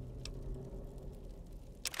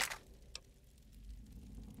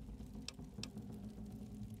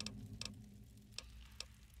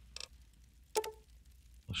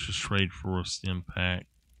 Let's just trade for a stim pack.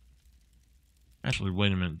 Actually,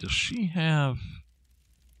 wait a minute. Does she have...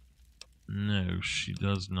 No, she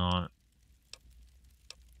does not.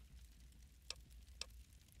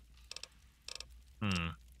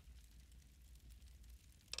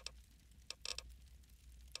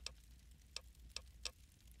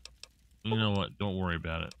 You know what? Don't worry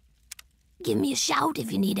about it. Give me a shout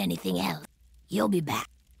if you need anything else. You'll be back.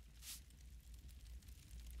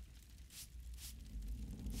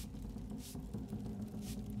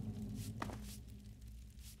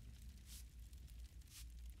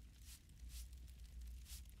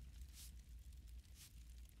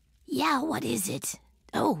 Yeah, what is it?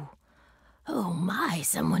 Oh my,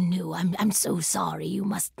 someone new. I'm so sorry. You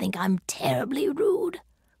must think I'm terribly rude.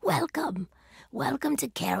 Welcome. Welcome to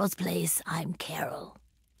Carol's place. I'm Carol.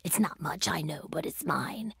 It's not much, I know, but it's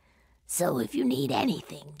mine. So if you need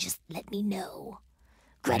anything, just let me know.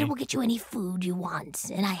 Greta will get you any food you want,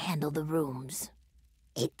 and I handle the rooms.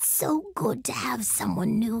 It's so good to have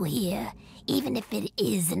someone new here, even if it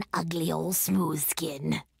is an ugly old smooth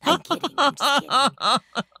skin. I'm kidding, I'm just kidding.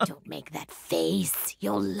 Don't make that face.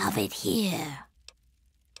 You'll love it here.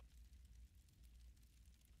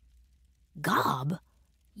 Gob?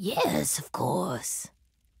 Yes, of course.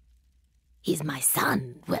 He's my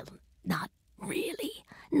son. Well, not really.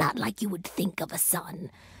 Not like you would think of a son.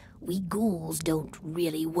 We ghouls don't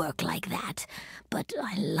really work like that, but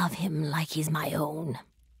I love him like he's my own.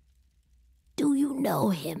 Do you know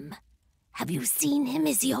him? Have you seen him?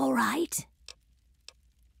 Is he all right?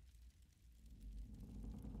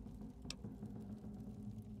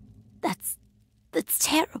 That's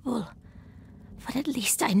terrible. But at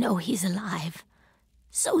least I know he's alive.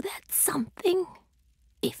 So that's something.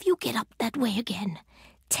 If you get up that way again,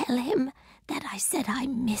 tell him that I said I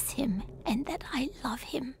miss him and that I love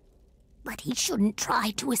him. But he shouldn't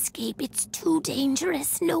try to escape. It's too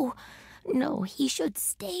dangerous. No, he should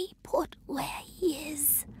stay put where he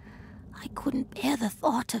is. I couldn't bear the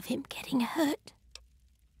thought of him getting hurt.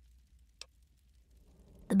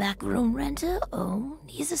 The back room renter? Oh,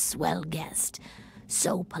 he's a swell guest.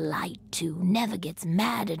 So polite, too. Never gets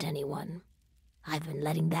mad at anyone. I've been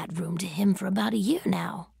letting that room to him for about a year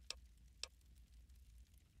now.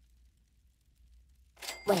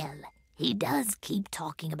 Well, he does keep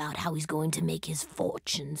talking about how he's going to make his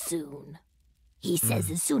fortune soon. He says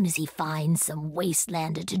as soon as he finds some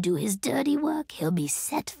wastelander to do his dirty work, he'll be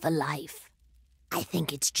set for life. I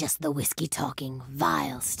think it's just the whiskey talking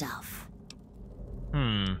vile stuff.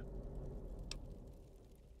 No?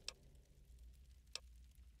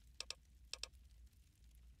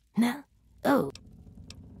 Oh.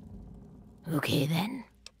 Okay then.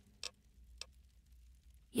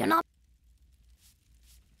 You're not...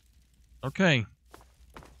 Okay.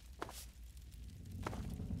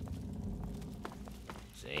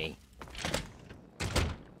 See?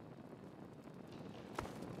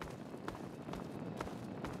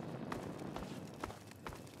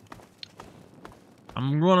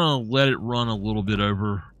 I'm gonna let it run a little bit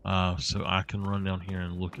over, so I can run down here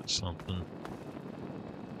and look at something.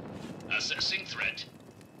 Assessing threat.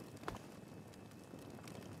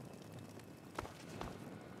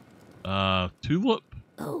 Tulip?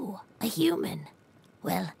 Oh, a human.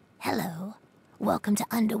 Well, hello. Welcome to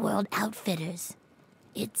Underworld Outfitters.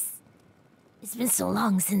 It's been so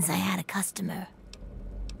long since I had a customer.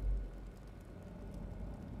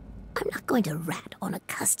 I'm not going to rat on a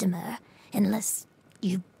customer unless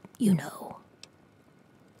you know.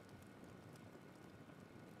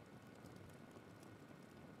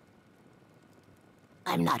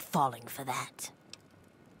 I'm not falling for that.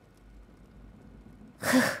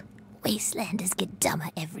 Wastelanders get dumber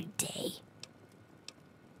every day.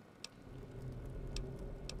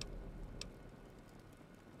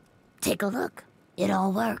 Take a look. It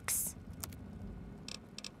all works.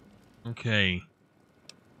 Okay.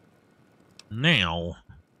 Now.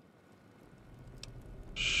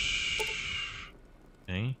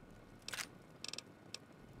 Okay.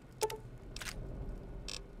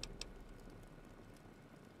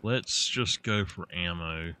 Let's just go for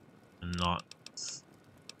ammo and not...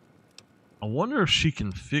 I wonder if she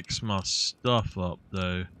can fix my stuff up,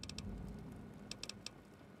 though.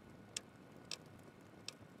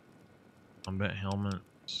 Combat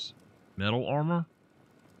helmets. Metal armor?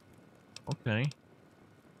 Okay.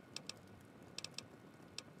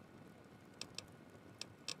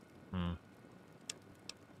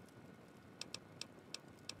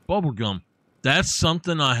 Bubblegum. That's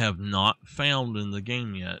something I have not found in the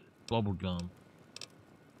game yet. Bubblegum.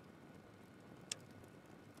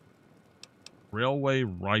 Railway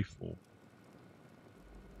rifle.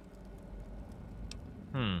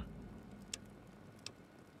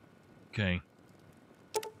 Okay.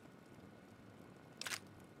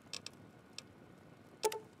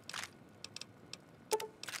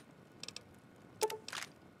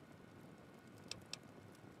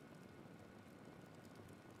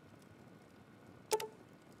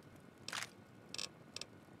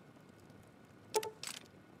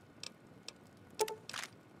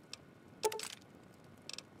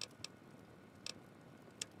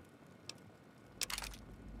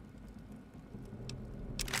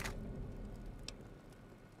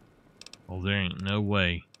 Oh, there ain't no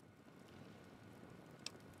way.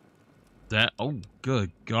 That, oh,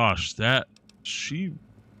 good gosh, that, she,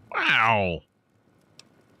 wow.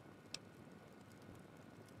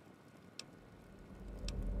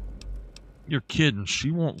 You're kidding,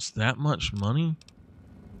 she wants that much money?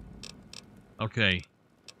 Okay,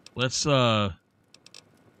 let's go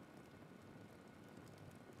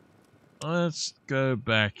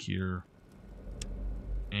back here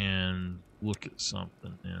and look at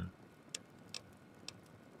something then.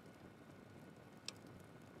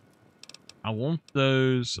 I want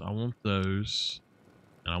those, and I want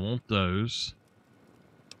those.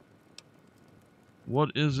 What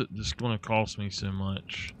is it that's going to cost me so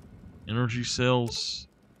much? Energy cells.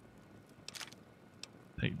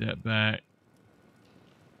 Take that back.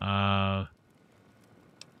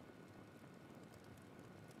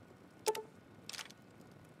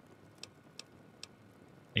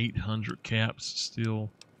 800 caps still.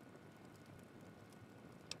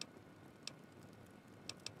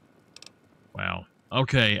 Wow.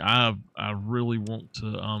 Okay, I really want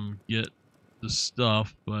to get the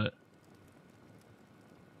stuff, but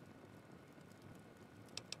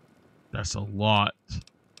that's a lot.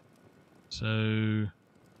 So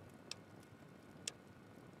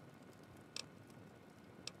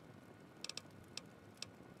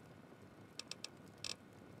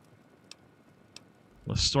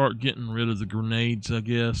let's start getting rid of the grenades, I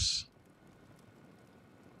guess.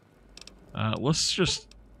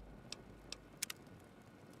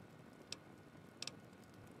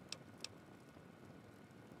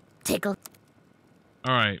 tickle.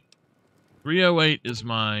 Alright. 308 is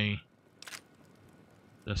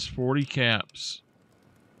that's 40 caps.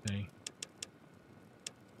 Okay.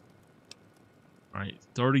 Alright,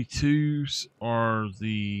 32s are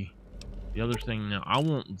the other thing. Now, I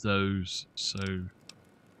want those, so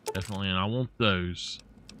definitely, and I want those.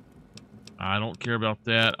 I don't care about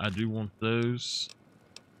that. I do want those.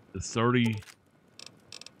 The 30,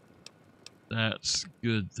 that's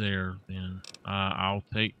good there, then. I'll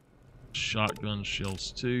take shotgun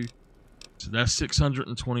shells, too. So that's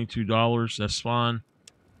 $622. That's fine.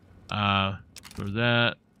 For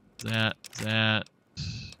that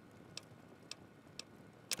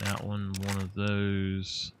one of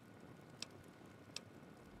those.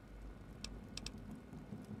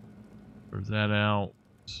 For that out.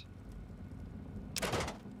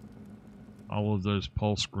 All of those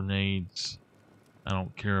pulse grenades. I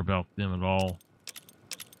don't care about them at all.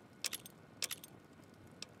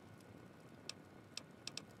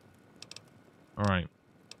 Alright.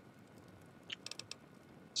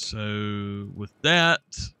 So with that,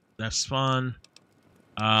 that's fine.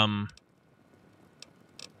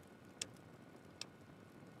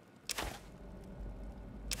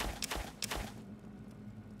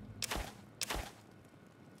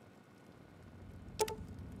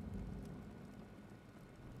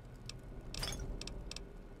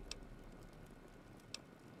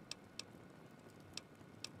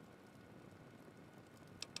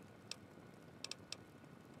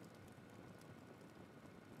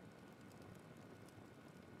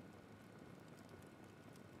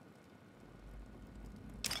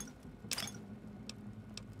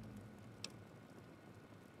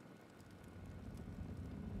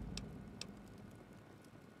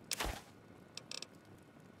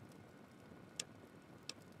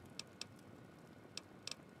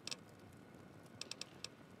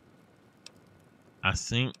 I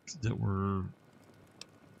think that we're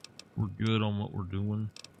good on what we're doing.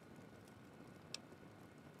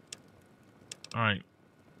 All right.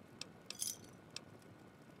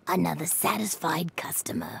 Another satisfied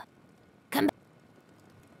customer. Come back.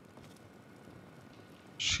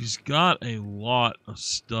 She's got a lot of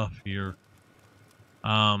stuff here.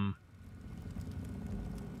 That's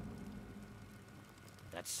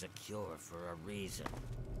secure for a reason.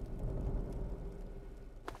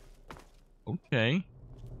 Okay.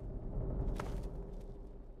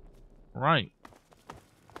 Right.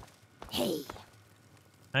 Hey,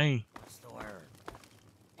 Hey. What's the word?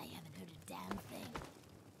 I haven't heard a damn thing.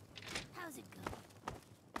 How's it going?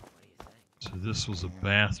 What do you think? So this was a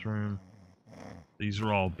bathroom. These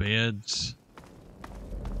are all beds.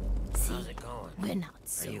 See, How's it going? we're not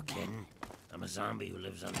so Are you bad. kidding? I'm a zombie who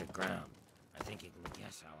lives underground. I think you can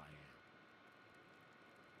guess how I am.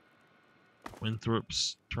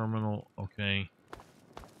 Winthrop's terminal. Okay.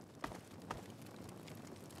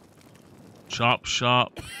 Chop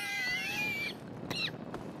shop.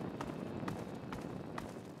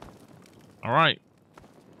 All right.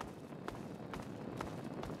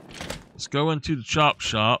 Let's go into the chop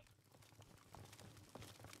shop.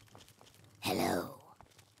 Hello.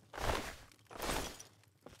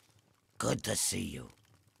 Good to see you.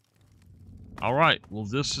 All right. Well,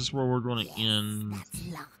 this is where we're going to Yes, end. that's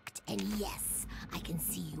locked. And yes, I can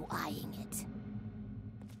see you eyeing it.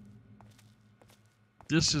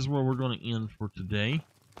 This is where we're going to end for today.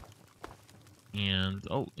 And,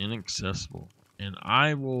 oh, inaccessible. And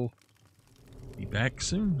I will be back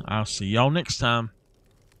soon. I'll see y'all next time.